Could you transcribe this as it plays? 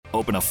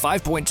Open a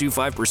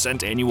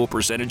 5.25% annual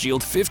percentage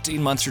yield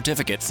 15-month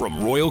certificate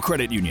from Royal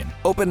Credit Union.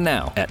 Open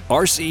now at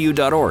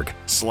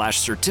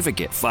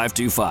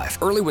rcu.org/certificate525.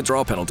 Early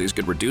withdrawal penalties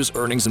could reduce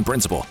earnings and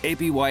principal.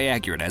 APY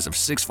accurate as of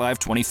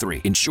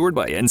 6/5/23. Insured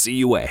by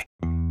NCUA.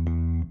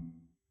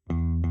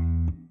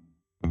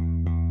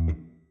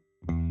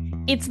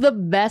 It's the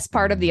best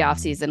part of the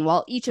offseason,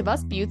 while each of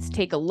us Beauts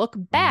take a look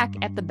back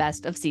at the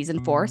best of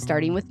season 4,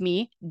 starting with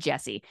me,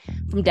 Jessi.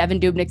 From Devan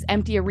Dubnyk's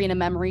empty arena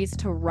memories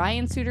to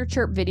Ryan Suter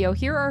chirp video,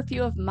 here are a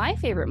few of my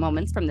favorite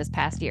moments from this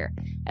past year.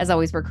 As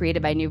always, we're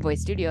created by New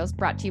Voice Studios,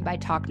 brought to you by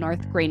Talk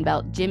North, Grain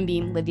Belt, Jim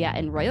Beam, Livea,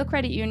 and Royal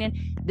Credit Union.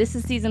 This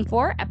is season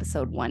 4,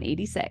 episode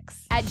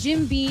 186. At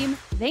Jim Beam,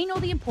 they know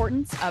the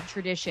importance of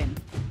tradition,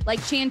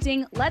 like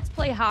chanting, "Let's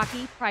play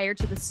hockey" prior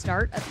to the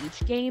start of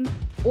each game,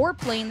 or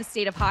playing the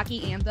state of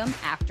hockey anthem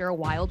after a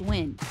wild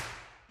win.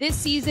 This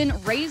season,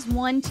 raise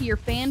one to your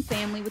fan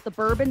family with a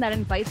bourbon that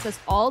invites us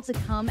all to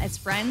come as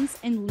friends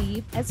and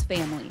leave as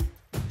family.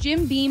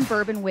 Jim Beam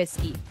Bourbon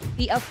Whiskey,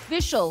 the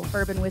official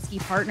bourbon whiskey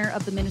partner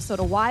of the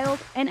Minnesota Wild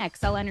and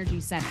XL Energy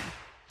Center.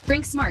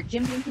 Drink smart.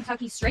 Jim Beam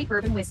Kentucky Straight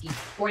Bourbon Whiskey.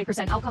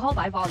 40% alcohol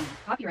by volume.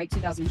 Copyright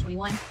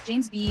 2021.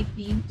 James B.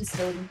 Beam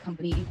Distilling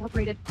Company,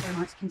 Incorporated,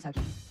 Claremont,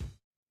 Kentucky.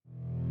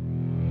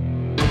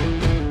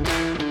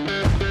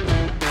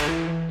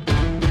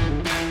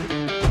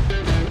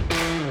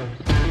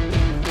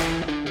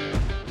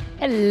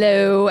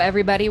 Hello,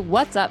 everybody.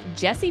 What's up?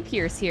 Jessi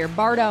Pierce here,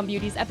 Bar Down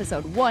Beauties,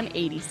 episode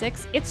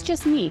 186. It's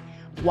just me.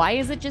 Why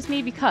is it just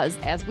me? Because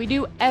as we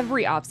do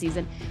every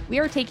offseason, we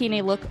are taking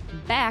a look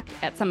back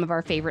at some of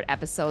our favorite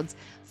episodes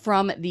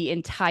from the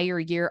entire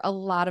year. A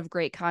lot of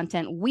great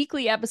content.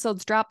 Weekly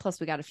episodes drop, plus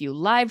we got a few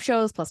live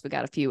shows, plus we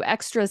got a few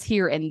extras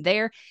here and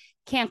there.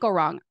 Can't go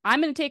wrong. I'm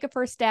going to take a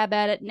first stab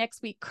at it.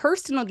 Next week,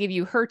 Kirsten will give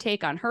you her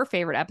take on her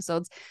favorite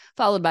episodes,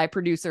 followed by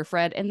producer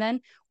Fred, and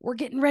then we're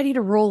getting ready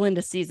to roll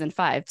into season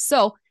 5.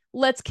 So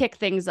let's kick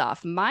things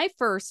off. My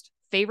first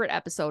favorite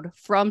episode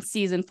from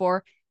season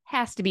 4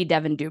 has to be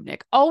Devan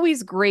Dubnyk.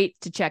 Always great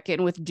to check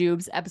in with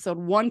Dubes. Episode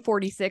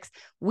 146,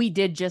 we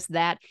did just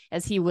that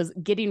as he was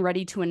getting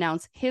ready to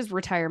announce his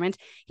retirement.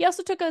 He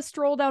also took a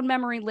stroll down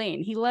memory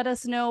lane. He let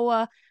us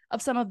know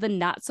of some of the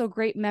not so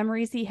great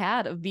memories he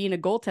had of being a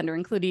goaltender,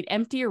 including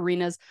empty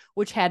arenas,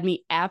 which had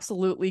me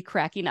absolutely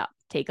cracking up.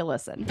 Take a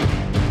listen.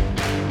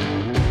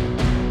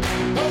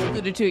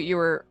 Alluded to it, you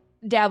were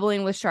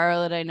dabbling with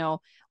Charlotte, I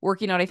know,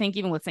 working out, I think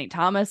even with St.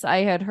 Thomas,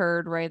 I had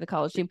heard, right, the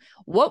college team.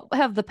 What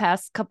have the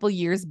past couple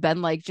years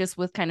been like, just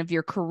with kind of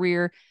your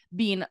career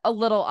being a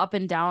little up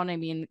and down? I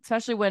mean,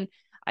 especially when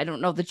I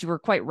don't know that you were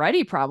quite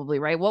ready, probably,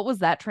 right? What was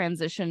that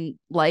transition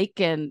like,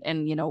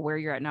 and you know where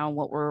you're at now, and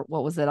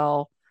what was it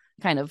all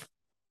kind of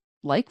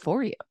like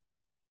for you?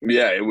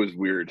 Yeah, it was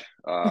weird.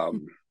 I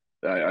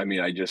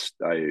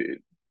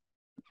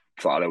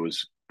thought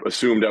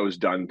assumed I was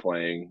done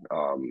playing.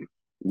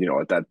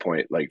 At that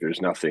point, like there's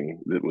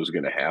nothing that was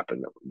going to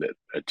happen that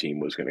a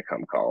team was going to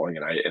come calling.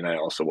 And I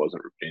also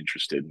wasn't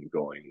interested in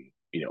going,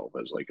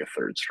 as like a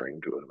third string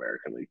to an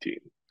American League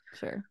team.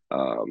 Sure.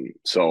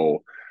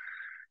 So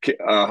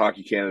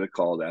Hockey Canada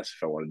called, asked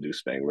if I wanted to do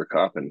Spangler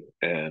Cup,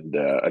 and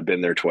I've been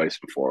there twice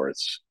before.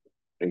 It's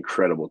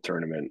incredible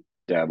tournament.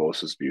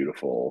 Davos is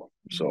beautiful.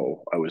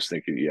 So I was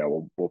thinking, yeah,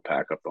 we'll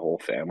pack up the whole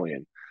family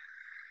and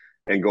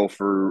go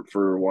for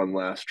one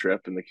last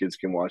trip, and the kids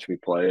can watch me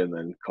play, and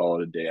then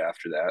call it a day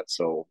after that.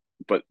 So,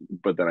 but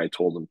then I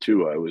told them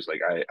too, I was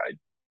like, I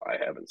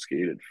haven't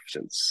skated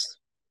since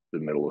the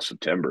middle of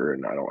September,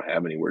 and I don't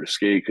have anywhere to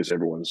skate because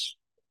everyone's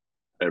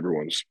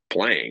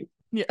playing.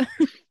 Yeah.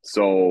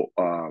 So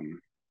I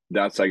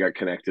got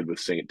connected with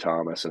St.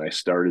 Thomas, and I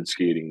started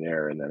skating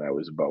there, and then I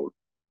was about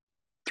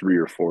 3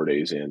 or 4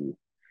 days in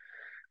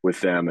with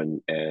them,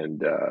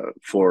 and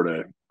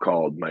Florida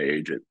called my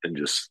agent, and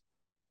just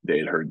they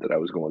had heard that I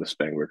was going to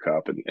Spangler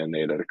Cup, and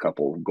they had a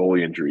couple of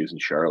goalie injuries in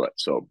Charlotte.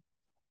 So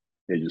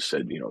they just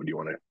said, do you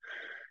want to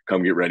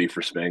come get ready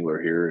for Spangler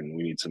here? And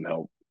we need some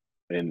help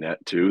in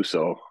that too.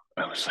 So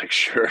I was like,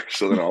 sure.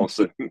 So then all of a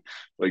sudden,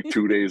 like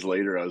 2 days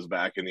later, I was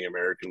back in the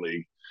American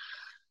League.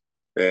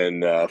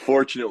 And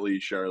fortunately,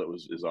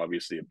 Charlotte is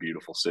obviously a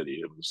beautiful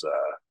city. It was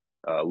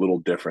a little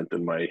different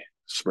than my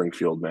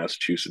Springfield,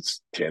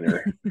 Massachusetts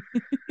tenure.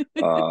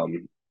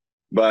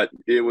 But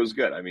it was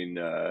good. I mean,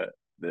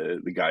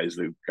 the guys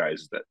of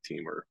that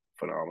team are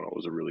phenomenal. It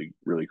was a really,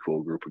 really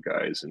cool group of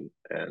guys, and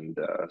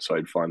so I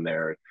had fun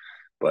there.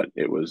 But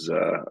it was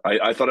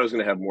I thought I was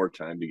going to have more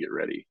time to get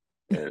ready,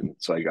 and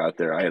so I got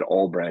there. I had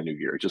all brand new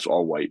gear, just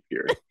all white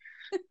gear,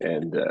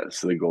 and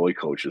so the goalie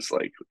coach is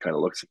like, kind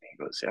of looks at me, and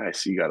goes, "Yeah, I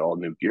see you got all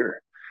new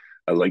gear."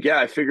 I was like, "Yeah,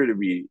 I figured it'd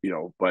be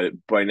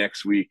by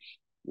next week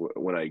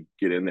when I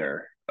get in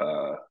there,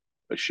 I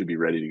should be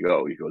ready to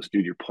go." He goes,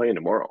 "Dude, you're playing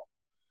tomorrow."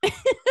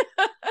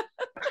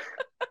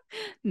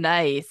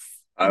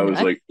 Nice. I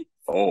was like,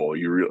 "Oh,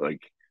 you really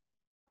like?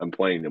 I'm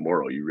playing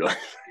tomorrow. You really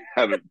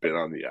haven't been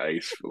on the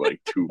ice for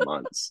like 2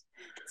 months."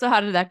 So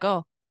how did that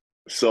go?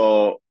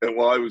 So,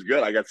 well, I was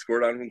good. I got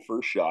scored on him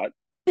first shot.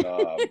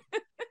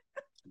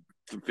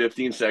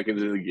 15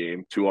 seconds into the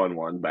game,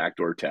 2-on-1,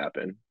 backdoor tap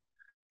in.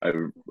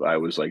 I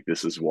was like,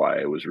 this is why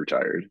I was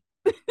retired.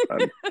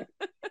 I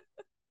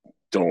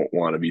don't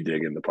want to be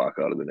digging the puck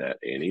out of the net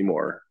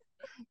anymore.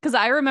 Because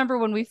I remember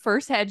when we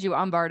first had you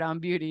on Bar Down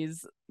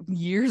Beauties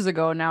years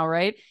ago now,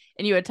 right?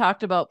 And you had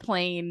talked about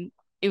playing,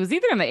 it was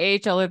either in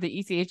the AHL or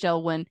the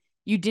ECHL, when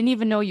you didn't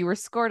even know you were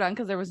scored on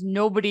because there was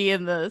nobody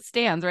in the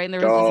stands, right? And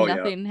there was just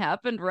nothing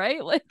happened,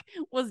 right? Like,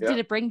 did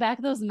it bring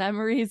back those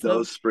memories? That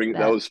was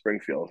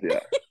Springfield, yeah.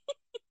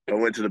 I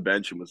went to the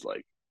bench and was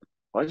like,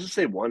 why does it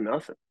say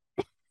 1-0?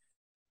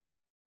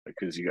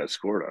 Because you got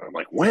scored on. I'm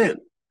like, when?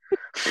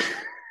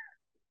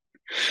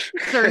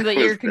 Certain that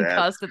you're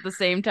concussed at the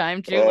same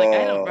time too. Like,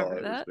 I don't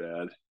remember that.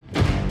 Bad.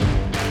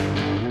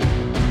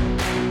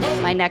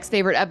 My next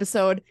favorite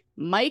episode,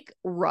 Mike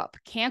Rupp.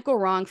 Can't go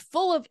wrong.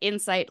 Full of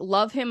insight.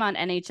 Love him on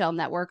NHL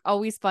Network.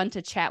 Always fun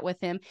to chat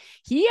with him.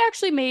 He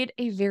actually made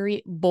a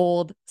very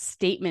bold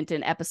statement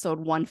in episode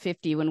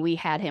 150 when we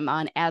had him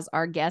on as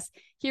our guest.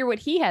 Hear what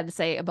he had to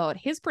say about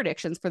his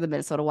predictions for the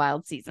Minnesota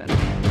Wild season.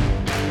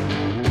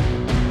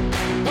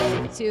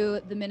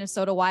 To the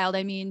Minnesota Wild,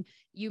 I mean,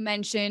 you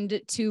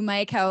mentioned to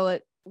Mike how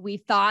we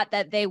thought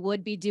that they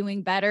would be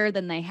doing better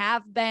than they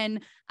have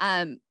been.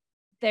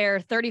 They're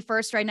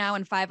 31st right now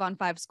in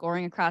 5-on-5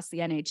 scoring across the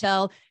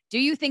NHL. Do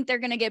you think they're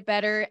going to get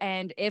better?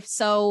 And if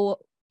so,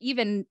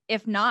 even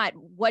if not,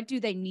 what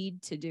do they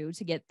need to do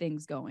to get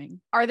things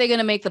going? Are they going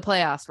to make the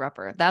playoffs,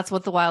 Rupper? That's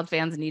what the Wild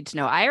fans need to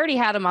know. I already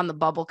had them on the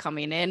bubble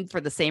coming in for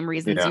the same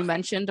reasons you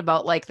mentioned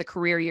about like the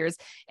career years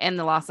and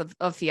the loss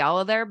of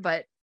Fiala there,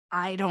 but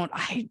are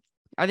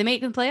they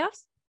making the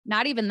playoffs?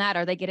 Not even that.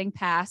 Are they getting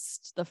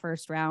past the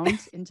first round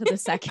into the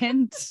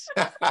second?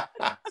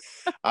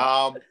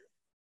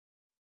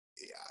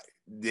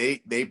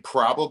 They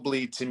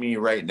probably, to me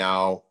right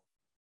now,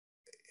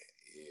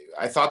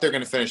 I thought they're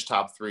going to finish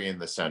top 3 in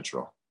the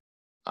Central.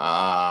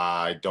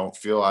 I don't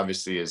feel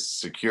obviously as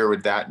secure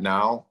with that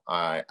now.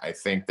 I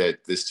think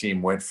that this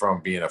team went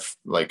from being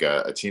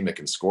a team that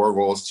can score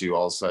goals to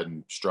all of a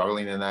sudden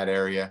struggling in that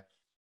area.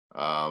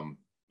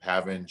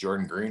 Having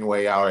Jordan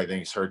Greenway out, I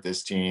think, has hurt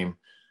this team.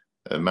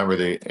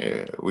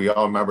 We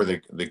all remember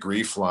the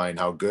grief line,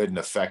 how good and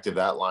effective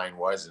that line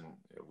was, and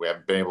we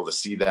haven't been able to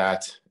see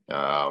that.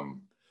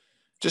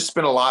 Just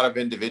been a lot of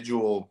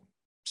individual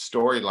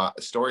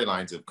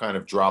storylines have kind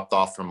of dropped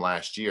off from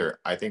last year.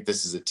 I think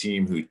this is a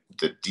team who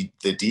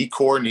the D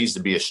core needs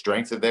to be a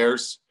strength of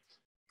theirs.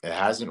 It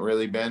hasn't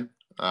really been.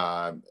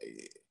 I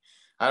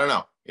don't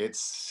know.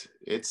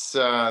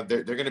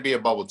 They're going to be a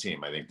bubble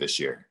team, I think, this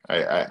year.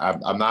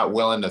 I'm not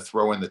willing to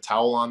throw in the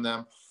towel on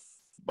them,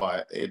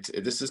 but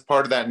this is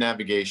part of that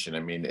navigation. I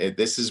mean,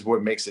 this is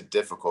what makes it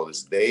difficult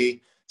is they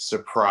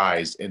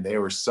surprised, and they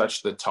were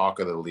such the talk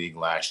of the league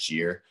last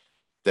year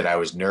that I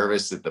was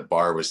nervous that the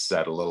bar was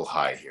set a little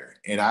high here.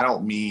 And I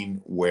don't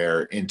mean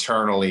where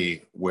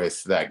internally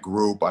with that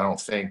group, I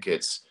don't think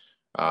it's,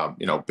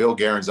 Bill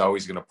Guerin's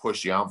always going to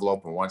push the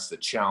envelope and wants to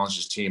challenge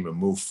his team and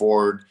move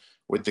forward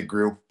with the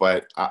group.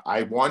 But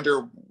I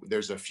wonder,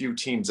 there's a few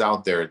teams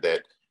out there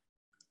that,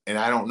 and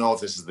I don't know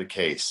if this is the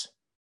case,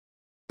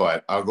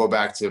 but I'll go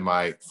back to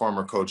my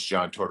former coach,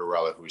 John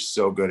Tortorella, who's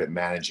so good at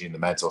managing the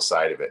mental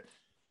side of it.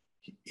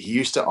 He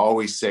used to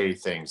always say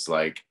things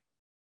like,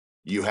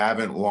 you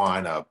haven't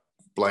won a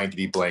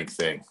blankety blank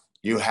thing.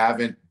 You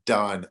haven't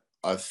done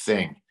a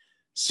thing.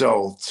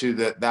 So to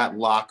that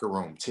locker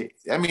room,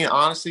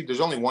 honestly, there's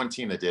only one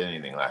team that did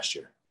anything last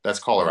year. That's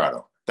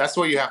Colorado. That's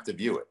the way you have to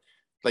view it.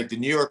 Like the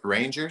New York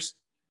Rangers,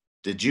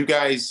 did you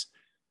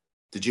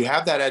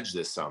have that edge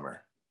this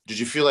summer? Did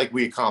you feel like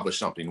we accomplished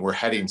something? We're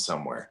heading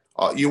somewhere.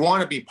 You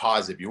want to be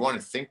positive. You want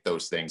to think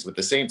those things. But at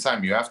the same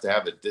time, you have to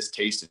have a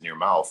distaste in your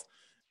mouth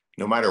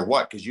no matter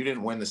what, because you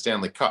didn't win the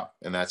Stanley Cup,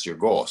 and that's your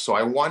goal. So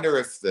I wonder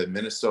if the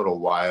Minnesota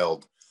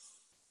Wild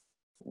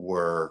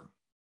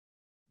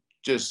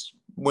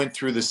went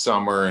through the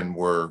summer and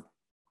were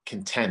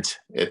content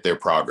at their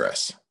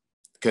progress,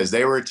 because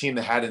they were a team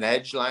that had an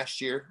edge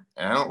last year,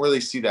 and I don't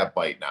really see that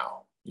bite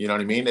now. You know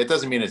what I mean? It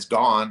doesn't mean it's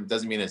gone. It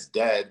doesn't mean it's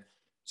dead.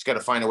 Just got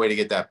to find a way to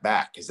get that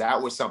back, because that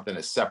was something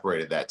that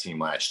separated that team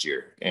last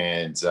year,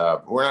 and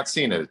we're not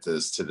seeing it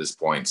to this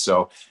point.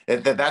 So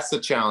that's the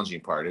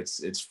challenging part.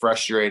 It's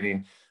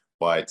frustrating,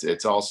 but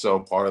it's also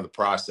part of the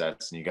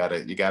process, and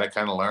you gotta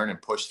kind of learn and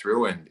push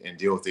through and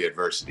deal with the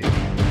adversity.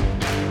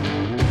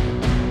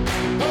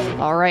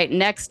 All right,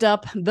 next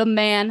up, the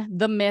man,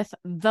 the myth,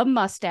 the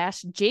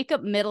mustache.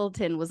 Jacob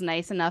Middleton was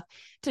nice enough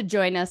to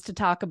join us to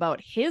talk about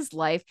his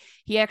life.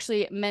 He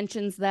actually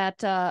mentions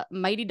that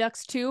Mighty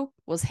Ducks 2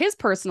 was his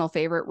personal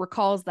favorite,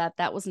 recalls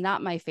that was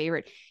not my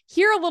favorite.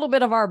 Hear a little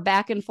bit of our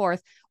back and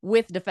forth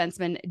with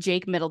defenseman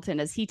Jake Middleton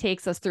as he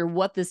takes us through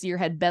what this year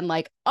had been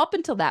like up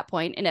until that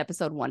point in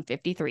episode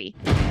 153.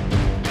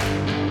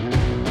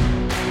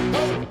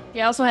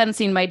 You also hadn't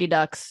seen Mighty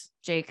Ducks,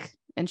 Jake.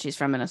 And she's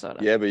from Minnesota.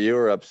 Yeah, but you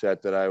were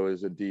upset that I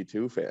was a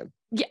D2 fan.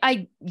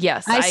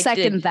 Yeah, I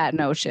second that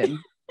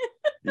notion.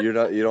 You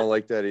don't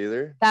like that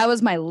either? That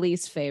was my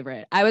least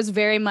favorite. I was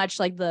very much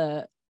like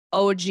the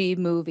OG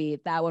movie.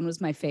 That one was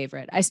my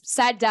favorite. I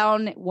sat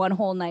down one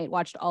whole night,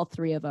 watched all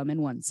 3 of them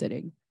in one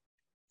sitting.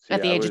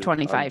 At the age of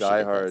 25.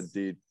 I'm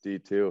diehard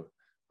D2.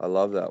 I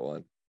love that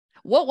one.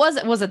 What was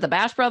it? Was it the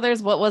Bash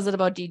Brothers? What was it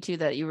about D2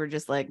 that you were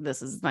just like,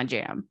 this is my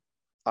jam?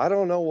 I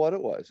don't know what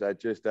it was.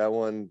 That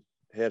one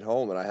hit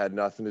home, and I had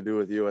nothing to do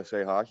with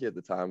USA Hockey at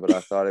the time, but I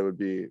thought it would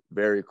be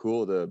very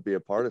cool to be a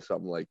part of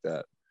something like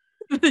that.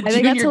 I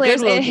think that's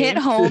hilarious. It hit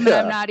home, Yeah.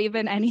 and I'm not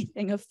even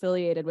anything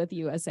affiliated with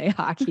USA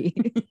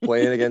Hockey.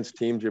 Playing against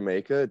Team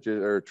Jamaica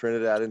or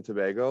Trinidad and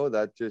Tobago,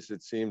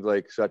 it seemed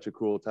like such a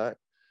cool time.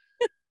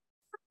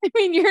 I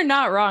mean, you're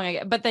not wrong,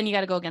 but then you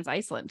got to go against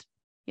Iceland,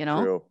 you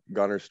know? True.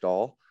 Gunnar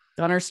Stahl.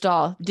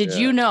 Did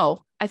you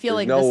know? I feel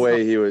There's like no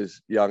way he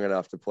was young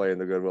enough to play in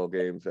the Goodwill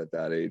Games at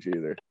that age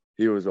either.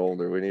 He was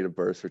older. We need a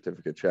birth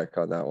certificate check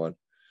on that one.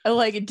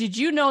 Like, did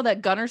you know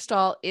that Gunnar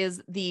Stahl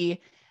is the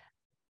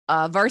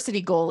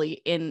varsity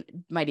goalie in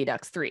Mighty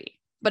Ducks 3?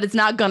 But it's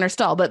not Gunnar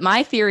Stahl. But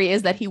my theory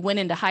is that he went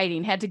into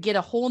hiding, had to get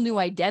a whole new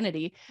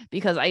identity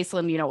because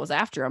Iceland, was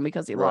after him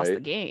because he lost the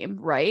game,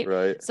 right?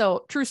 Right.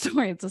 So true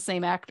story, it's the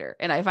same actor.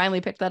 And I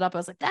finally picked that up. I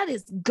was like, that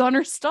is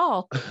Gunnar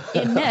Stahl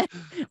in net.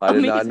 I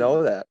did not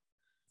know that.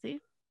 See,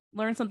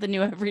 learn something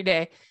new every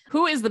day.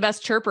 Who is the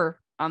best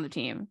chirper on the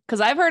team? Because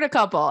I've heard a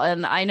couple,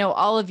 and I know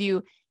all of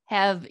you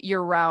have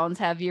your rounds,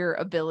 have your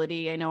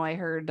ability. I know I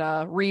heard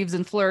Reeves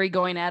and Fleury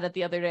going at it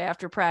the other day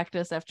after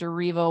practice, after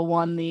Revo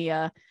won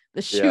the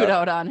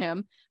shootout on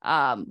him.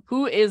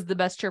 Who is the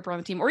best chirper on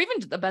the team, or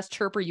even the best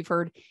chirper you've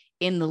heard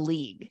in the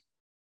league?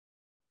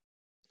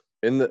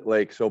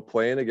 So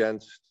playing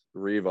against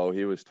Revo,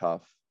 he was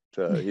tough.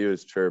 He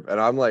was chirp, and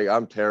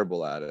I'm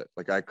terrible at it.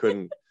 Like, I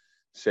couldn't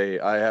say,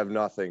 I have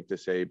nothing to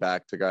say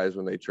back to guys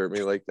when they chirp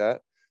me like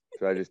that.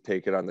 So I just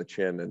take it on the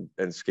chin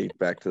and skate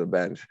back to the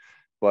bench.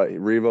 But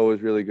Revo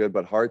was really good.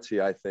 But Hartsey,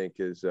 I think,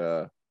 is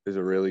a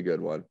really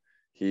good one.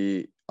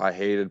 I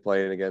hated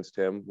playing against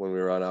him when we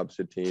were on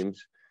opposite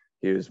teams.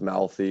 He was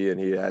mouthy, and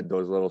he had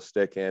those little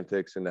stick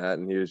antics and that.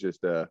 And he was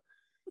just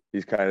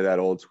he's kind of that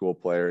old school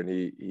player.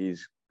 And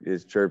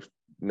his chirps,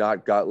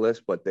 not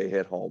gutless, but they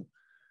hit home.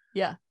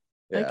 Yeah.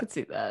 I could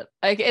see that.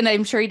 And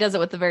I'm sure he does it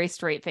with a very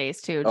straight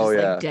face too.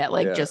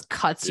 Just just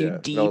cuts you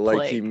deep. No,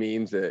 he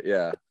means it.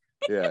 Yeah.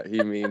 Yeah.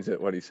 He means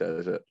it when he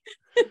says it.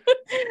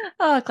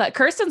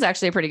 Kirsten's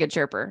actually a pretty good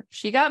chirper.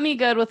 She got me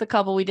good with a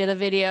couple. We did a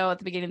video at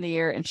the beginning of the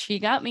year, and she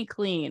got me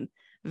clean.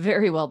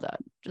 Very well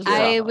done.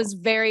 I was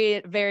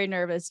very, very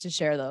nervous to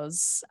share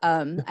those.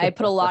 I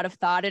put a lot of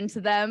thought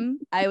into them.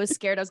 I was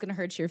scared I was going to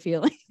hurt your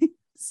feelings.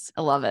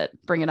 I love it.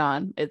 Bring it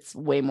on. It's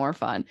way more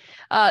fun.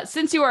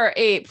 Since you are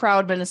a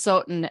proud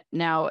Minnesotan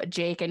now,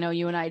 Jake, I know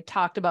you and I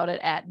talked about it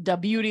at the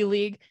Beauty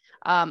League.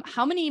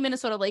 How many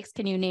Minnesota lakes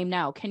can you name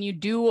now? Can you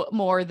do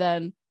more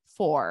than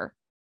 4?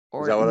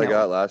 Is that what I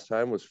got last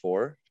time, was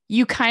 4?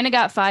 You kind of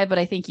got 5, but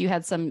I think you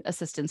had some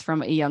assistance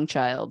from a young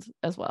child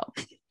as well.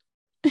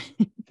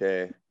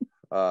 Okay.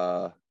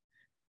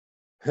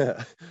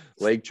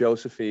 Lake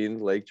Josephine,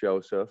 Lake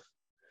Joseph,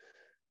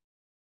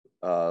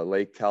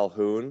 Lake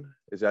Calhoun.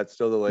 Is that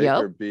still the lake,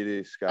 or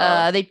BD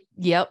Scott?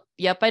 Yep.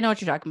 I know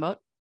what you're talking about.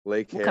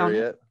 Lake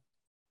Harriet,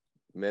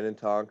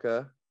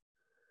 Minnetonka,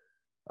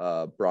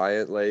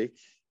 Bryant Lake.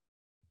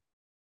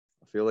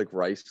 I feel like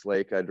Rice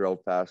Lake I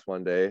drove past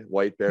one day.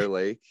 White Bear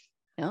Lake.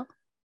 Yeah.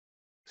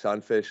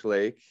 Sunfish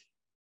Lake.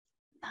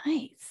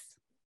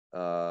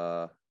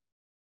 Nice.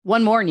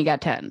 One more and you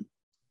got 10.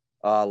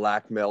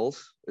 Lac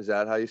Mills. Is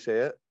that how you say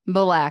it?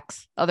 Mille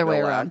Lacs. Other way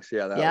around.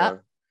 Yeah, that one.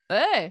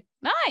 Hey,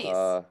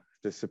 nice.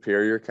 Does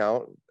Superior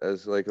count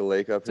as like a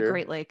lake up here? It's a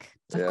great lake.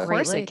 Of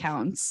course it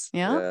counts.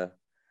 Yeah.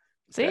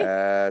 See?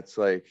 That's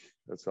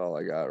all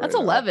I got right That's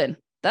now. 11.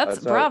 That's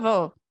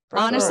bravo.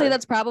 Honestly,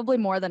 that's probably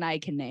more than I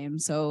can name.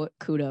 So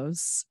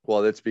kudos.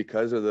 Well, it's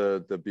because of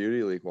the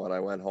Beauty League one. I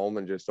went home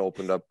and just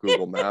opened up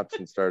Google Maps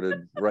and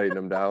started writing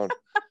them down.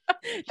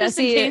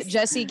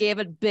 Jessi gave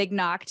a big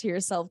knock to your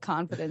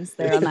self-confidence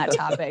there on that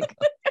topic.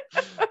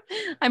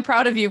 I'm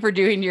proud of you for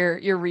doing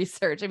your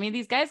research. I mean,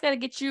 these guys got to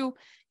get you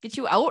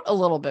out a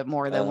little bit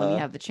more than when you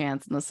have the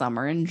chance in the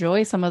summer.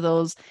 Enjoy some of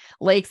those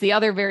lakes. The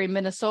other very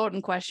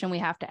Minnesotan question we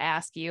have to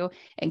ask you,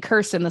 and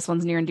Kirsten, this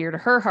one's near and dear to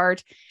her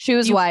heart.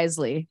 Choose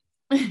wisely.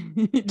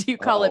 Do you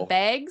call it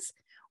bags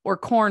or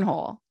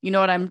cornhole? You know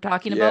what I'm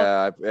talking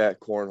about? Yeah,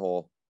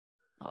 cornhole.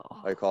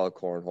 I call it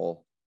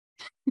cornhole.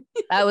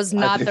 That was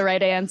not the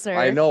right answer.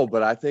 I know,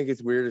 but I think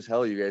it's weird as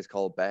hell you guys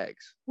call it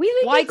bags. We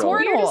think Why it's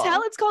weird as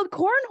hell. It's called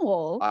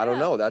cornhole. I don't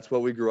know. That's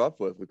what we grew up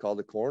with. We called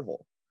it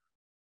cornhole.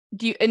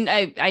 Do you? And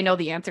I know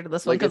the answer to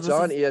this one because it's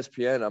on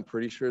ESPN. I'm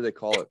pretty sure they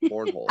call it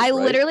cornhole. I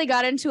literally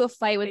got into a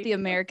fight with the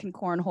American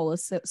Cornhole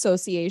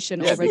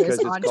Association over this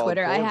on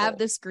Twitter. I have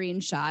the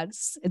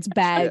screenshots. It's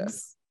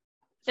bags.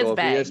 Yeah. So if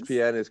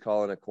ESPN is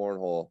calling it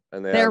cornhole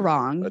and they're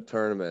wrong, a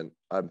tournament,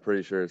 I'm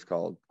pretty sure it's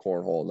called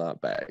cornhole, not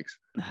bags.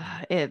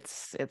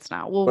 It's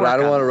not. But I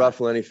don't want to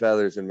ruffle any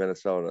feathers in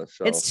Minnesota.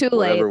 So it's too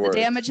late. The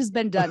damage has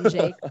been done,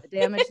 Jake. The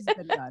damage has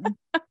been done.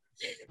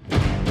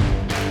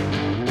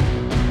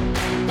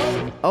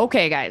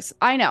 Okay, guys,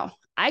 I know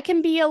I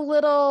can be a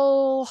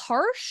little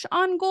harsh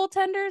on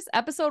goaltenders.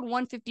 Episode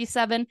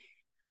 157,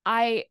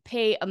 I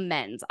pay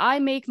amends. I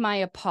make my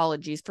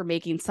apologies for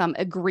making some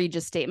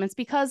egregious statements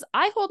because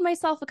I hold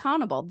myself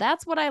accountable.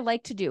 That's what I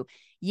like to do.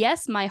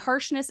 Yes, my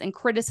harshness and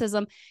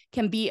criticism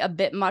can be a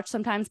bit much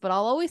sometimes, but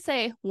I'll always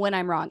say when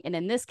I'm wrong. And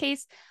in this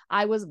case,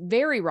 I was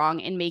very wrong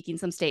in making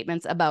some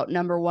statements about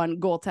number one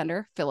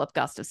goaltender, Filip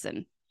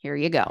Gustavsson. Here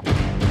you go.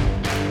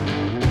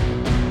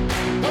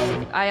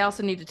 I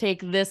also need to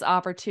take this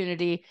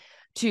opportunity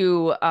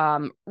to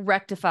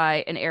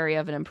rectify an area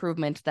of an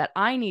improvement that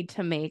I need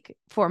to make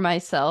for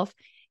myself,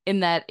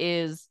 and that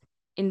is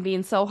in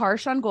being so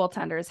harsh on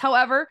goaltenders.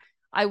 However,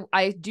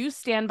 I do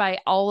stand by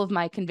all of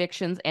my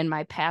convictions and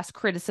my past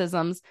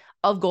criticisms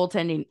of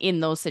goaltending in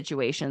those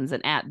situations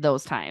and at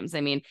those times.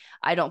 I mean,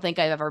 I don't think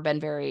I've ever been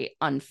very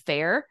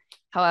unfair.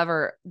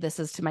 However, this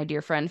is to my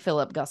dear friend,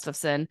 Filip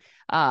Gustavsson,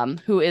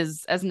 who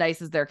is as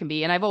nice as there can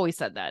be. And I've always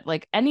said that,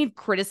 like, any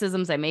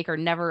criticisms I make are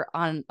never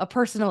on a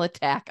personal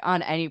attack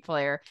on any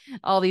player.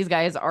 All these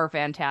guys are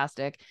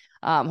fantastic.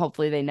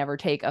 Hopefully they never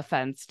take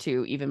offense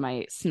to even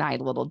my snide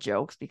little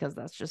jokes, because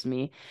that's just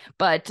me.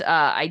 But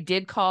I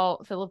did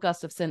call Filip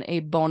Gustavsson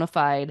a bona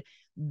fide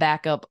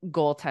backup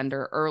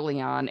goaltender early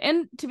on.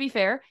 And to be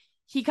fair,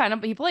 he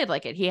played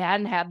like it. He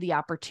hadn't had the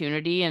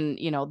opportunity. And,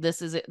 you know, this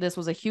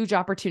was a huge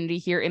opportunity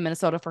here in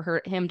Minnesota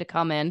for him to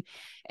come in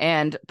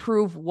and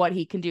prove what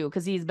he can do,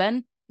 because he's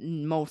been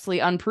mostly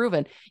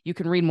unproven. You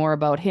can read more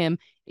about him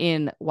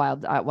in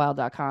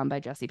wild.com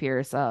by Jessi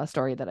Pierce, a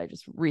story that I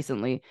just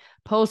recently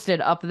posted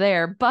up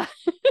there. But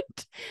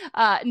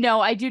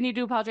no, I do need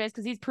to apologize,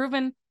 because he's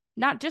proven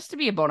not just to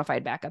be a bona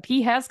fide backup.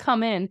 He has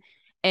come in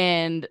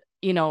and,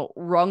 you know,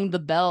 rung the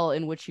bell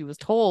in which he was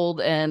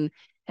told, and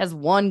has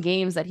won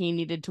games that he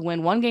needed to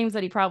win games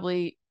that he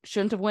probably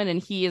shouldn't have won.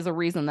 And he is a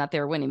reason that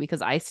they're winning,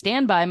 because I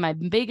stand by my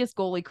biggest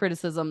goalie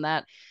criticism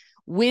that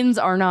wins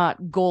are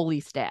not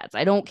goalie stats.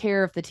 I don't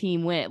care if the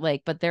team win,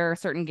 but there are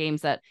certain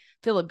games that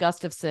Filip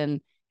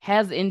Gustavsson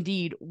has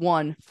indeed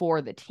won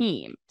for the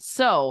team.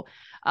 So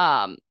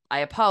I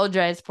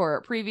apologize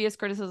for previous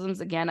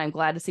criticisms. Again, I'm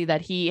glad to see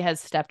that he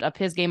has stepped up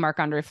his game.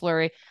 Marc-Andre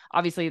Fleury,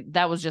 obviously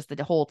that was just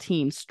the whole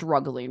team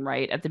struggling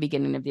right at the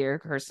beginning of the year.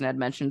 Kirsten had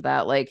mentioned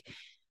that,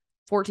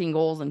 14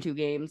 goals in 2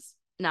 games,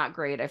 not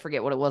great. I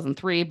forget what it was in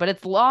 3, but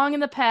it's long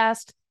in the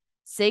past.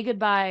 Say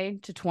goodbye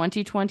to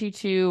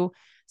 2022.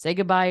 Say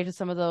goodbye to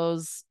some of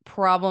those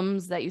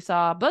problems that you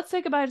saw, but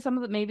say goodbye to some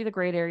of maybe the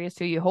great areas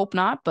too. You hope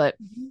not, but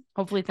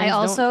hopefully things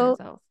don't turn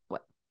south.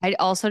 What? I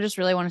also just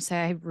really want to say,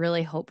 I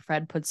really hope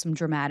Fred puts some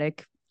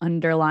dramatic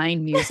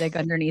underlying music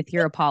underneath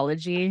your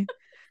apology.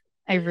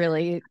 I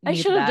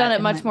should have done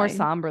it much more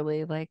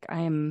somberly. I,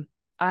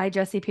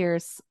 Jessi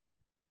Pierce,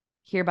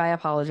 hereby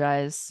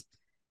apologize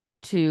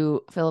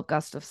to Filip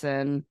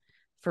Gustavsson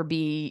for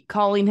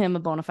calling him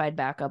a bona fide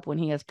backup when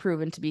he has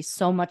proven to be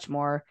so much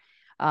more.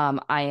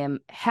 I am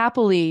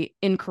happily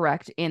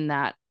incorrect in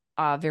that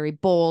very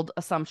bold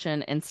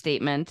assumption and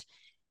statement,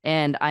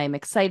 and I am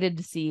excited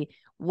to see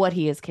what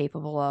he is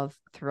capable of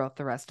throughout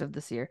the rest of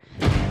this year.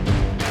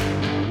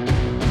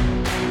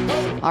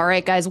 All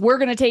right, guys, we're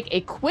going to take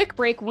a quick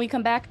break. When we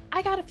come back,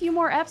 I got a few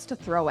more eps to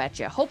throw at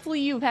you. Hopefully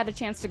you've had a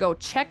chance to go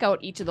check out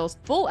each of those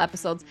full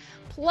episodes,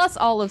 plus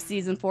all of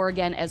season 4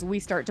 again, as we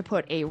start to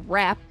put a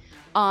wrap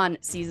on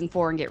season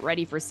 4 and get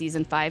ready for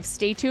season 5.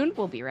 Stay tuned.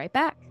 We'll be right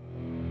back.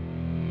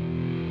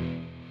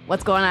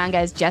 What's going on,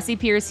 guys? Jessi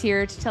Pierce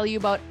here to tell you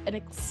about an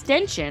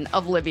extension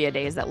of Livea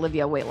days that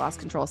Livea Weight Loss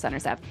Control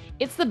Centers have.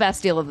 It's the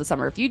best deal of the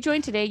summer. If you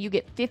join today, you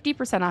get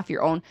 50% off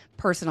your own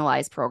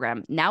personalized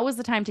program. Now is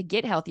the time to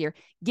get healthier,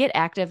 get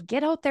active,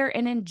 get out there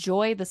and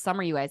enjoy the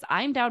summer, you guys.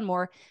 I'm down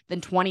more than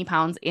 20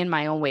 pounds in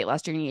my own weight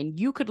loss journey, and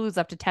you could lose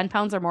up to 10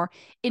 pounds or more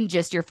in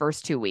just your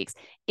first 2 weeks.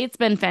 It's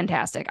been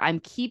fantastic. I'm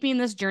keeping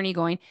this journey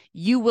going.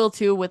 You will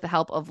too with the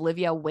help of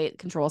Livea Weight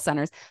Control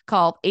Centers.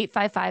 Call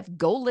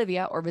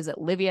 855-GO-LIVEA or visit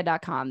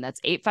livea.com.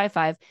 That's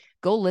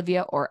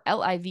 855-GO-LIVEA or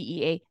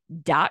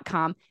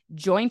livea.com.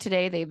 Join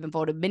today. They've been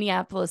voted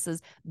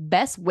Minneapolis's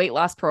best weight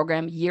loss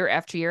program year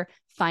after year.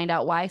 Find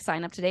out why.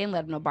 Sign up today and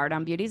let them know Bar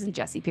Down Beauties and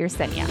Jessi Pierce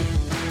sent you.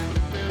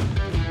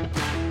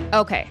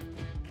 Okay,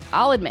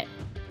 I'll admit,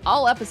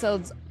 all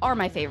episodes are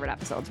my favorite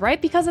episodes, right?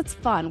 Because it's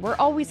fun. We're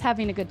always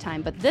having a good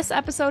time. But this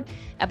episode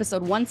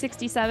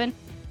 167,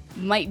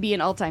 might be an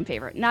all-time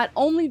favorite. Not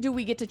only do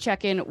we get to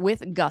check in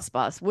with Gus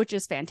Bus, which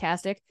is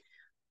fantastic,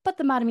 but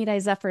the Matamidi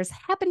Zephyrs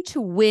happened to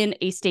win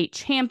a state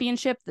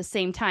championship the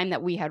same time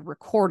that we had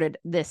recorded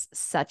this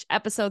such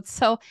episode.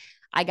 So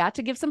I got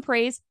to give some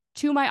praise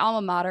to my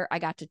alma mater. I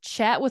got to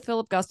chat with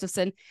Filip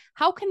Gustavsson.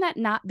 How can that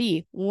not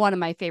be one of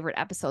my favorite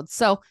episodes?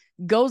 So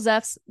go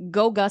Zeffs,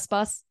 go Gus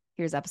Bus.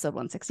 Here's episode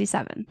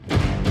 167.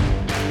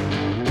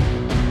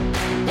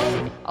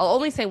 I'll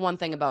only say one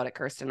thing about it,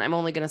 Kirsten. I'm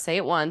only going to say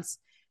it once.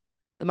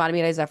 The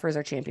Matamidi Zephyrs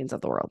are champions of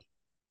the world.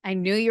 I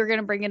knew you were going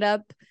to bring it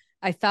up.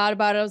 I thought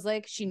about it. I was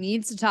like, she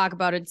needs to talk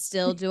about it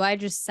still. Do I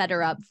just set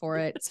her up for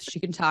it so she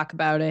can talk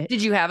about it?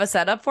 Did you have a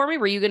setup for me?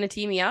 Were you going to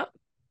tee me up?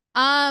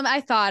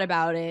 I thought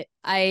about it.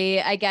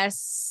 I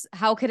guess,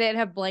 how could it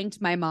have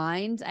blanked my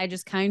mind? I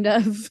just kind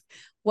of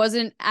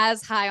wasn't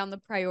as high on the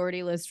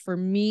priority list for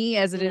me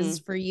as it is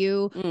for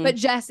you. But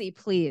Jessi,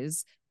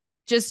 please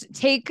just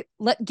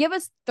give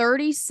us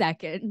 30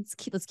 seconds.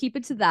 Let's keep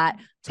it to that.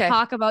 Okay.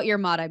 Talk about your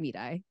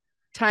Matamidai.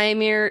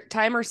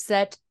 Timer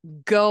set,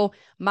 go.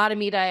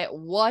 Matamidai,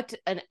 what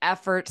an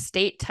effort.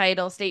 State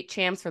title, state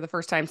champs for the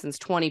first time since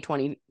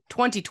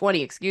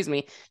 2020, excuse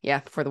me.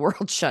 Yeah, before the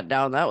world shut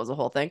down. That was a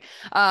whole thing.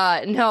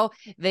 No,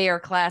 they are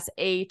Class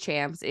A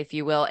champs, if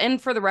you will.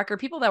 And for the record,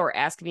 people that were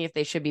asking me if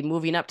they should be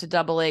moving up to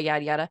AA,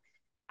 yada, yada.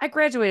 I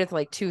graduated with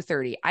like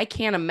 230. I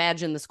can't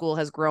imagine the school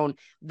has grown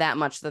that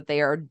much that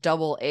they are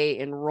AA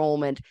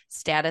enrollment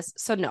status.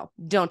 So no,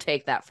 don't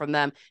take that from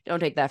them.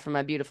 Don't take that from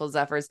my beautiful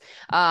Zephyrs.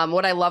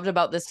 What I loved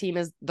about this team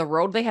is the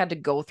road they had to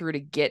go through to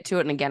get to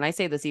it. And again, I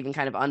say this even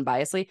kind of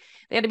unbiasedly.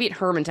 They had to beat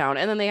Hermantown,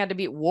 and then they had to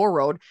beat War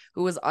Road,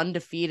 who was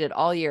undefeated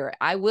all year.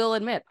 I will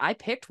admit, I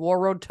picked War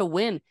Road to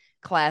win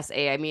Class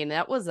A. I mean,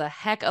 that was a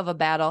heck of a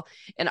battle.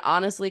 And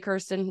honestly,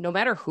 Kirsten, no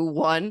matter who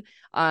won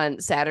on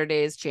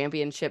Saturday's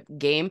championship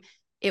game,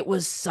 it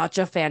was such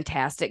a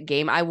fantastic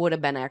game. I would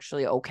have been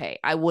actually okay.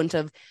 I wouldn't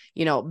have,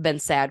 been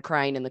sad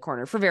crying in the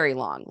corner for very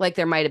long. Like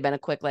there might have been a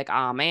quick like,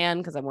 oh man,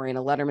 because I'm wearing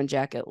a Letterman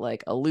jacket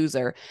like a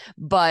loser.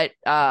 But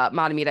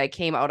Matamidai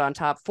came out on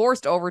top,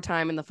 forced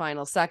overtime in the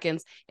final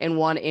seconds, and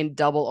won in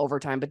double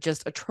overtime. But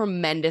just a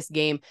tremendous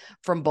game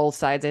from both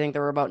sides. I think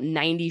there were about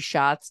 90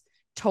 shots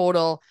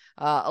total,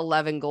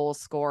 11 goals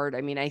scored. I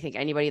mean, I think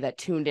anybody that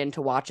tuned in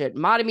to watch it,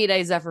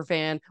 Matamidai Zephyr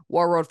fan,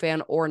 War Road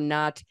fan or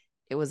not,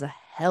 it was a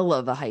hell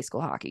of a high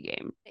school hockey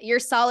game. Your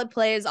solid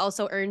plays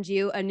also earned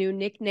you a new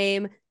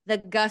nickname, the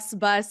Gus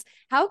Bus.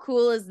 How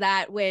cool is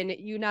that when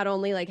you not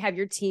only like have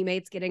your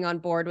teammates getting on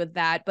board with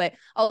that, but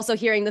also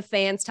hearing the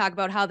fans talk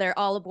about how they're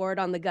all aboard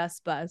on the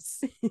Gus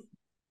Bus?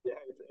 Yeah,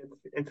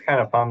 it's kind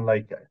of fun.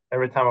 Like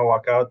every time I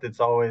walk out, it's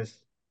always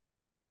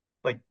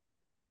like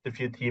the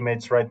few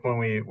teammates right when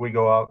we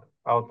go out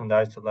on the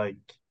ice are like,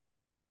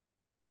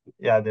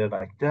 yeah, they're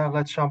like, yeah,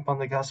 let's jump on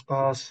the Gus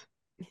Bus.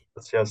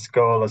 Let's just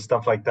go,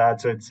 stuff like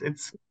that. So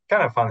it's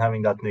kind of fun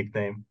having that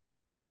nickname.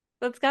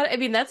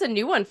 That's a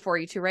new one for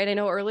you too, right? I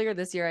know earlier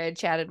this year I had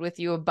chatted with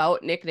you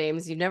about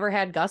nicknames. You've never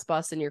had Gus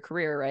Bus in your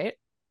career, right?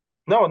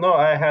 No,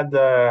 I had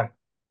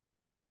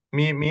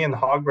me and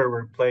Hogberg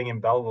were playing in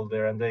Belleville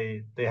there, and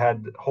they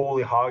had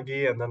Holy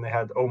Hoggy, and then they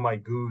had Oh My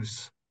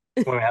Goose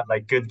when we had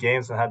like good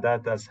games and had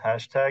that as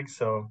hashtag.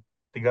 So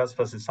the Gus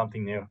Bus is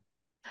something new.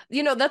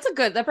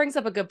 That brings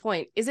up a good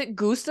point. Is it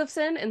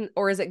Gustafson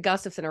or is it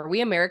Gustafson? Are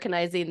we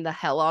Americanizing the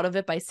hell out of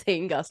it by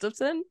saying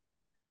Gustafson?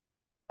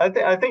 I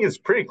think it's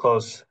pretty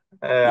close.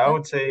 I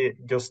would say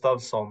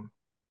Gustafsson.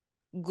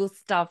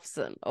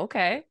 Gustafson.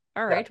 Okay.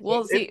 All right. Yeah,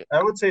 We'll see.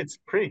 I would say it's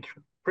pretty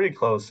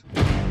close.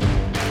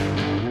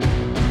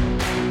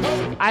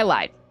 I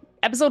lied.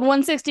 Episode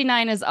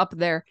 169 is up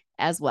there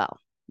as well.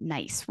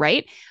 Nice,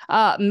 right?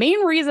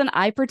 Main reason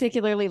I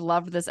particularly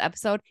loved this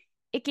episode,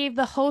 it gave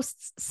the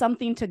hosts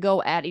something to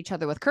go at each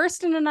other with.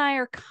 Kirsten and I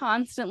are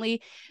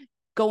constantly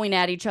going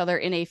at each other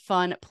in a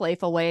fun,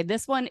 playful way.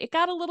 This one, it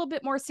got a little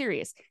bit more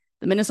serious.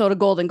 The Minnesota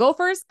Golden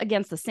Gophers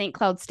against the St.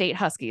 Cloud State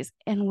Huskies.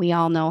 And we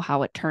all know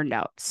how it turned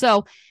out.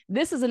 So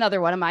this is another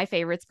one of my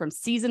favorites from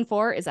season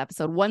 4 is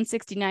episode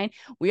 169.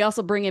 We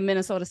also bring in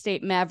Minnesota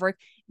State Maverick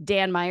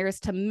Dan Myers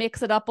to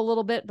mix it up a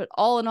little bit. But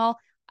all in all,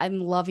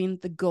 I'm loving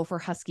the Gopher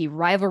Husky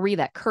rivalry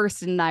that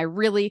Kirsten and I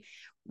really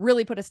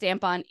put a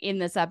stamp on in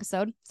this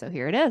episode. So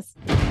here it is.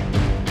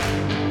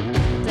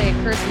 Say,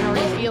 Kirsten, how are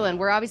you feeling?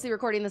 We're obviously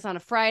recording this on a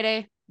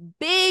Friday.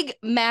 Big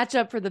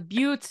matchup for the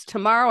Beauts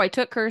tomorrow. I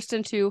took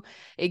Kirsten to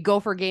a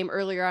Gopher game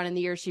earlier on in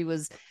the year. She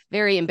was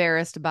very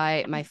embarrassed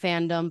by my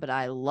fandom, but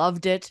I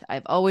loved it.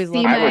 I've always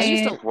loved it.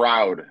 I was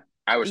proud.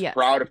 I was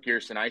proud of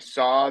Kirsten. I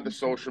saw the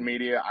social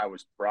media. I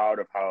was proud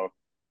of how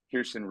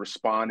Kirsten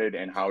responded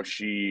and how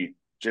she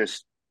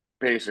just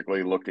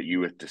basically looked at you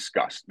with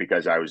disgust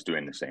because I was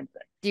doing the same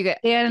thing.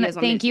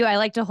 Thank you. I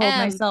like to hold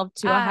myself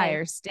to a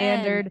higher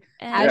standard.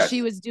 As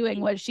she was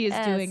doing what she is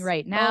doing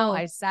right now,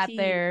 I sat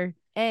there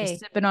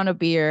sipping on a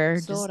beer,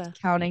 just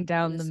counting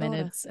down the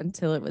minutes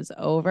until it was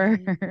over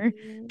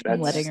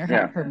and letting her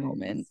have her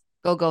moment.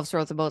 Go Gophs,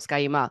 row the boat,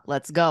 Skyuma.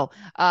 Let's go.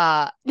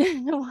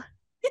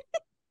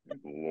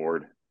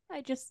 Lord.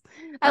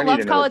 I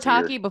loved college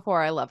hockey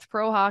before I loved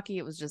pro hockey.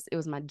 It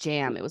was my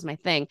jam. It was my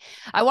thing.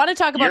 I want to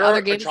talk about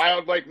other games. You're a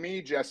child like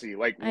me, Jessi.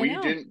 Like we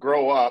didn't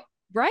grow up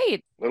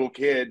little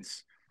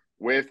kids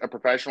with a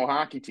professional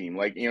hockey team.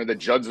 Like, the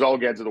Judd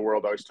Zolgads of the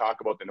world always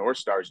talk about the North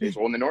Stars days.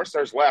 Well, when the North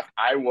Stars left,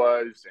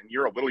 and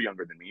you're a little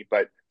younger than me,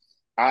 but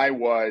I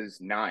was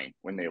 9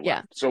 when they left.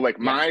 Yeah. So like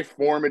my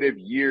formative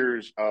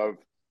years of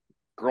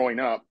growing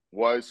up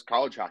was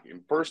college hockey.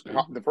 And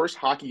the first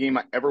hockey game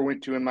I ever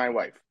went to in my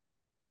life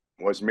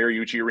was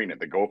Mariucci Arena.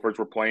 The Gophers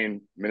were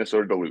playing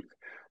Minnesota Duluth.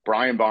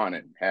 Brian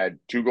Bonin had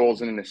 2 goals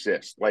and an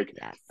assist. Like,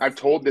 I've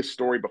told this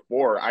story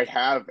before. I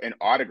have an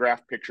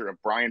autographed picture of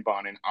Brian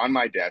Bonin on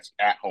my desk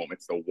at home.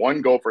 It's the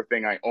one Gopher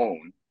thing I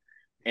own.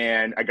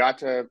 And I got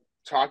to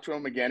talk to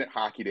him again at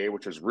Hockey Day,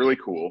 which was really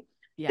cool.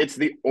 Yeah. It's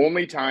the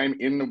only time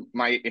in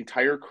my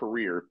entire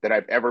career that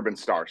I've ever been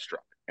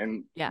starstruck.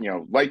 And, Yeah.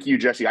 like you,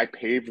 Jessi, I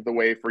paved the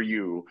way for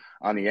you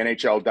on the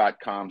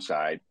NHL.com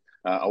side,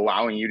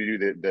 allowing you to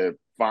do the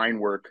fine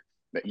work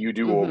that you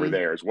do over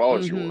there, as well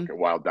as your work at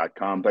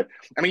wild.com. But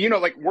I mean,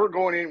 like we're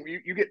going in,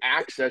 you get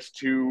access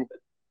to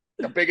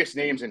the biggest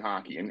names in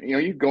hockey. And,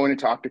 you go in and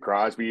talk to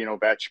Crosby and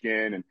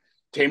Ovechkin, and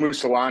Teemu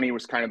Solani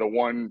was kind of the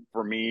one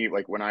for me,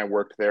 like when I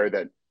worked there,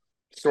 that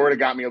sort of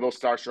got me a little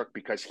starstruck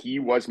because he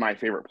was my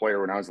favorite player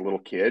when I was a little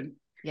kid.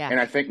 Yeah. And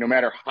I think no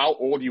matter how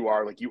old you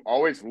are, like you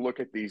always look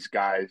at these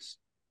guys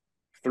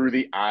through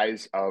the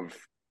eyes of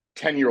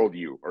 10-year-old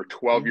you or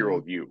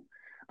 12-year-old you.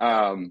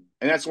 And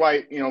that's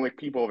why, like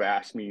people have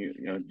asked me,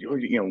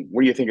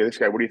 what do you think of this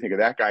guy? What do you think of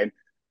that guy?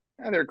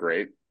 And they're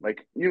great.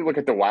 Like you look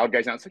at the Wild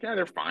guys now, it's like, yeah,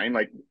 they're fine.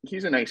 Like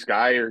he's a nice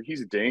guy or he's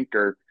a dink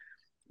or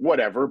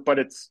whatever. But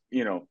it's,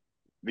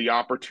 the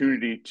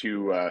opportunity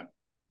to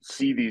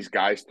see these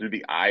guys through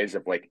the eyes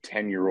of like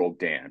 10-year-old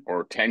Dan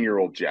or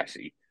 10-year-old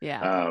Jessi.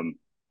 Yeah.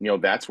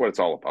 That's what it's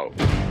all about.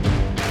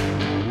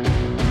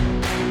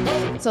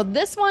 So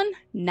this one,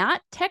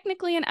 not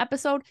technically an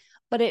episode,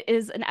 but it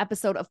is an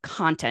episode of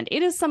content.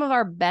 It is some of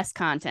our best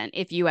content,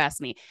 if you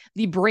ask me.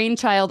 The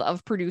brainchild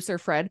of producer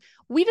Fred.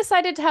 We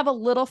decided to have a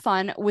little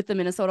fun with the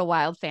Minnesota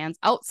Wild fans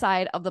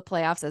outside of the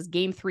playoffs as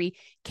Game 3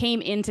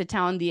 came into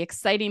town. The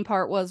exciting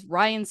part was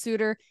Ryan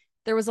Suter.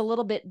 There was a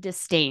little bit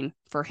disdain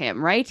for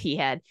him, right? He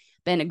had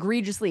been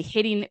egregiously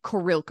hitting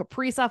Kirill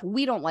Kaprizov.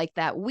 We don't like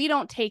that. We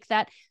don't take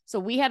that.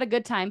 So we had a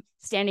good time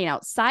standing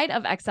outside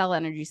of XL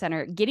Energy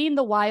Center, getting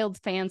the Wild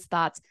fans'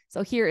 thoughts.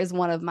 So here is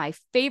one of my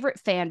favorite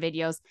fan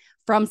videos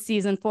from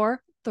season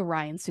 4, the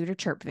Ryan Suter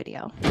chirp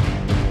video. We're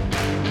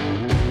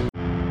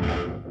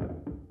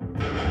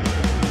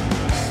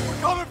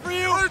coming for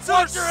you.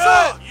 Watch your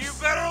head. You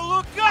better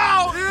look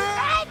out.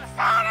 Ryan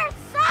Suter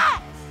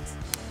sucks.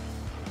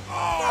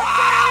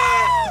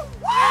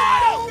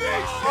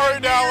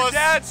 Sorry, Dallas.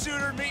 Dad,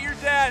 Suter, meet your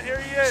dad. Here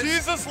he is.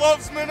 Jesus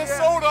loves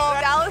Minnesota.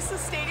 Yeah. Dallas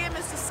Stadium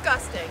is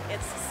disgusting.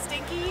 It's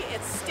stinky,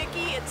 it's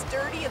sticky, it's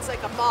dirty, it's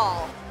like a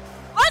mall.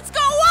 Let's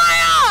go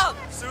Wild!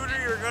 Suter,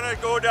 you're gonna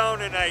go down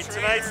tonight.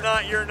 Tonight's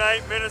not your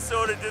night.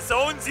 Minnesota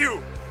disowns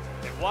you.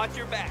 And watch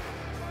your back.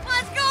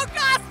 Let's go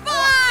Gus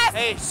Boys!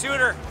 Hey,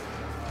 Suter,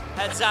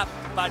 heads up,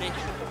 buddy.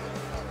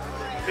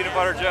 Peanut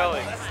butter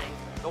jelly.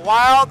 The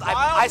Wild,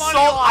 I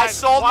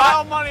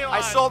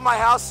sold my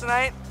house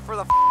tonight for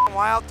the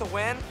Wild to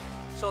win,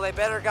 so they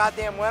better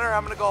goddamn win or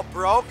I'm gonna go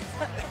broke.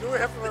 Do we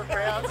have to wear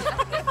crayons?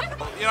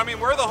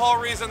 We're the whole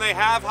reason they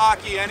have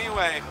hockey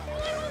anyway.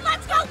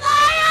 Let's go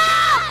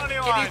Wild!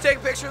 Can you take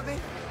a picture of me?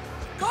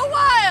 Go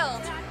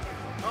Wild!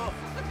 Oh.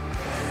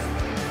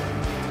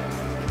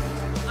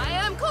 I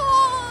am cool!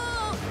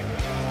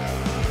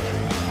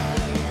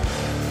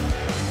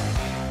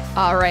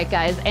 All right,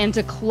 guys. And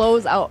to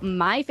close out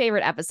my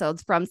favorite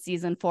episodes from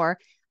season 4,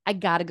 I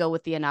got to go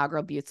with the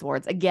inaugural Beauts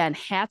Awards. Again,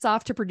 hats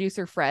off to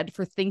producer Fred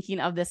for thinking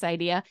of this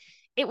idea.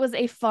 It was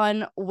a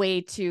fun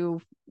way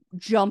to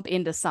jump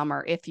into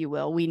summer, if you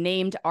will. We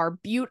named our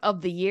Beaut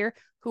of the Year.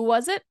 Who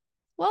was it?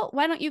 Well,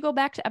 why don't you go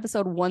back to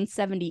episode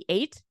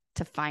 178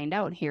 to find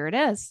out? Here it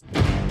is.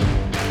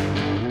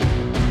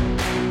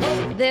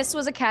 This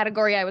was a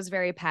category I was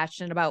very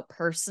passionate about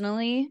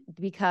personally,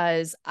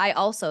 because I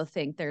also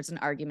think there's an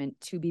argument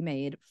to be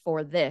made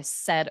for this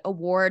said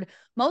award.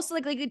 Most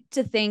likely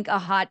to think a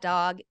hot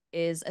dog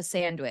is a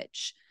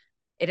sandwich.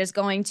 It is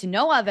going to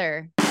no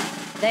other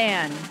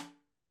than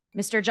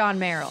Mr. John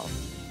Merrill.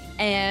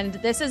 And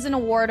this is an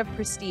award of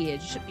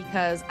prestige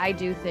because I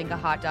do think a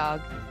hot dog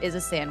is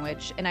a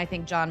sandwich. And I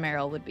think John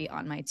Merrill would be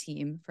on my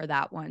team for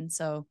that one.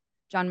 So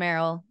John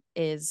Merrill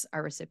is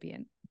our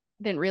recipient.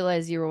 Didn't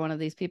realize you were one of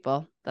these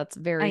people. That's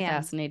very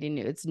fascinating.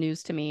 It's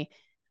news to me.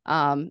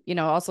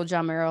 Also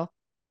John Merrill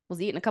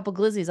was eating a couple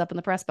glizzies up in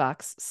the press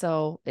box.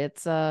 So it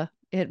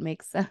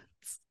makes sense.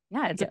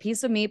 Yeah, it's a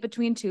piece of meat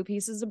between two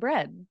pieces of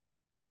bread.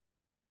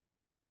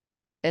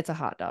 It's a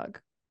hot dog.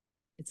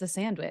 It's a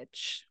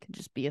sandwich. Can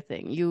just be a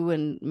thing. You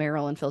and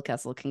Merrill and Phil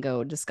Kessel can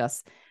go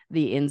discuss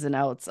the ins and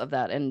outs of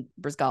that. And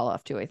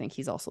Brizgalov too. I think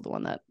he's also the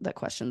one that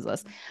questions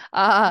this.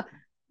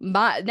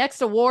 My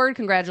next award,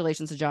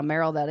 congratulations to John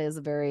Merrill. That is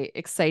a very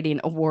exciting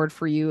award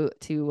for you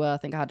to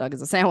think a hot dog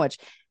is a sandwich.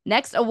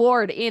 Next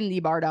award in the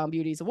Bar Down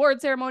Beauties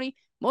award ceremony,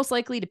 most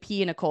likely to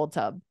pee in a cold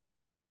tub.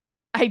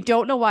 I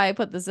don't know why I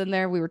put this in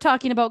there. We were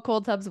talking about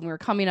cold tubs and we were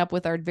coming up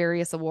with our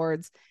various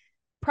awards.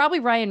 Probably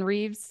Ryan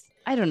Reeves.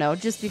 I don't know,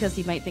 just because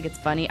he might think it's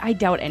funny. I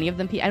doubt any of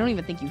them pee. I don't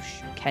even think you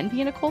can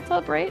pee in a cold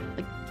tub, right?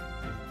 Like,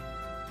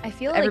 I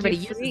feel everybody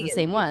like uses the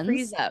same ones.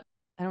 Freeze up.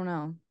 I don't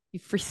know. You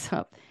freeze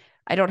up.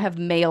 I don't have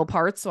male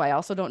parts, so I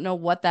also don't know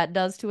what that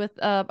does to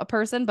a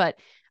person. But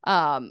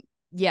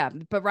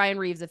but Ryan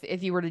Reeves,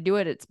 if you were to do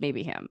it, it's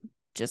maybe him.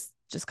 Just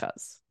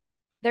cause.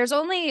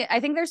 I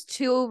think there's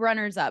 2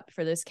 runners up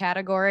for this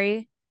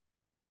category.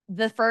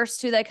 The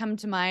first 2 that come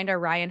to mind are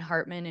Ryan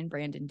Hartman and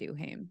Brandon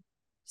Duhaime.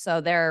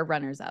 So they're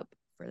runners up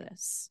for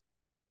this.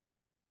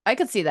 I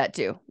could see that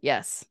too.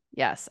 Yes.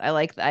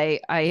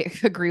 I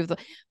agree with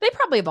they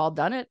probably have all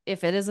done it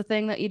if it is a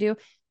thing that you do.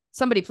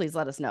 Somebody please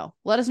let us know.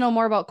 Let us know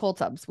more about cold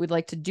tubs. We'd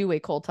like to do a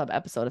cold tub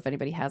episode. If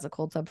anybody has a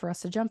cold tub for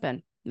us to jump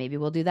in, maybe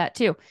we'll do that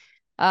too.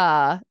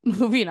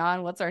 Moving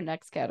on. What's our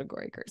next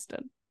category,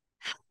 Kirsten?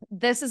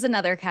 This is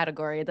another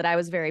category that I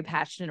was very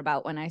passionate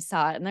about when I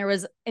saw it. And there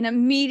was an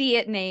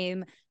immediate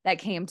name that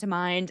came to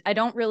mind. I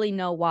don't really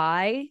know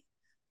why,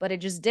 but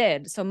it just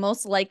did. So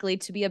most likely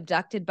to be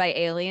abducted by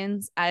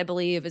aliens, I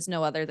believe, is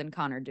no other than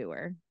Connor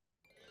Dewar.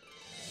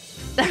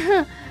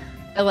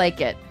 I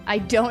like it. I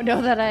don't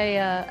know that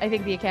I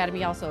think the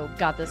Academy also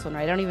got this one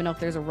right. I don't even know if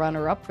there's a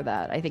runner-up for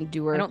that. I think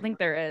Dewar. I don't think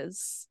there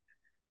is.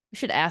 We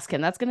should ask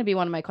him. That's going to be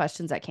one of my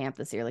questions at camp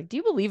this year. Like, do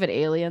you believe in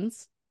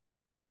aliens?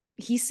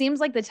 He seems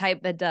like the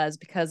type that does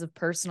because of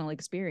personal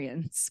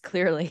experience,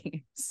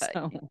 clearly.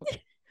 So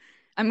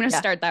I'm going to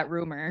start that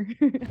rumor.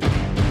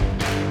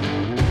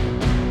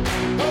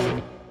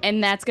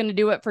 And that's going to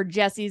do it for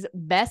Jessi's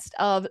best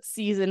of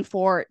season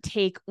 4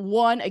 take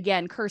 1.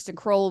 Again, Kirsten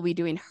Kroll will be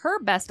doing her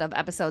best of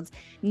episodes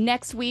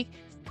next week.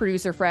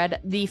 Producer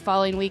Fred the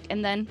following week.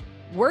 And then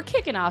we're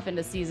kicking off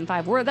into season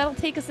 5, where that'll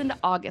take us into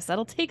August.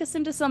 That'll take us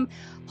into some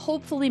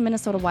hopefully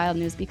Minnesota Wild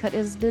news, because it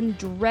has been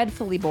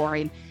dreadfully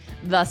boring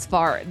thus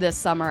far this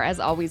summer. As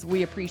always,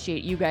 we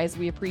appreciate you guys.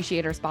 We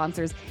appreciate our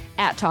sponsors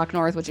at Talk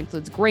North, which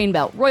includes Grain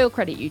Belt, Royal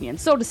Credit Union,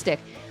 Soda Stick,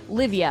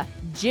 Livea,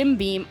 Jim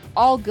Beam,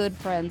 all good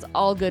friends,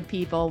 all good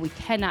people. We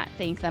cannot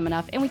thank them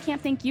enough, and we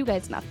can't thank you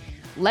guys enough.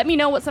 Let me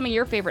know what some of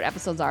your favorite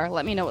episodes are.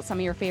 Let me know what some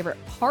of your favorite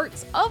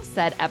parts of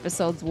said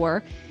episodes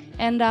were.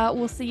 And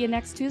we'll see you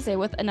next Tuesday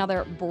with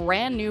another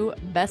brand new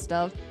best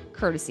of,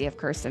 courtesy of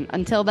Kirsten.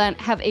 Until then,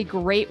 have a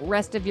great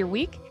rest of your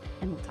week,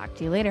 and we'll talk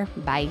to you later.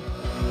 Bye.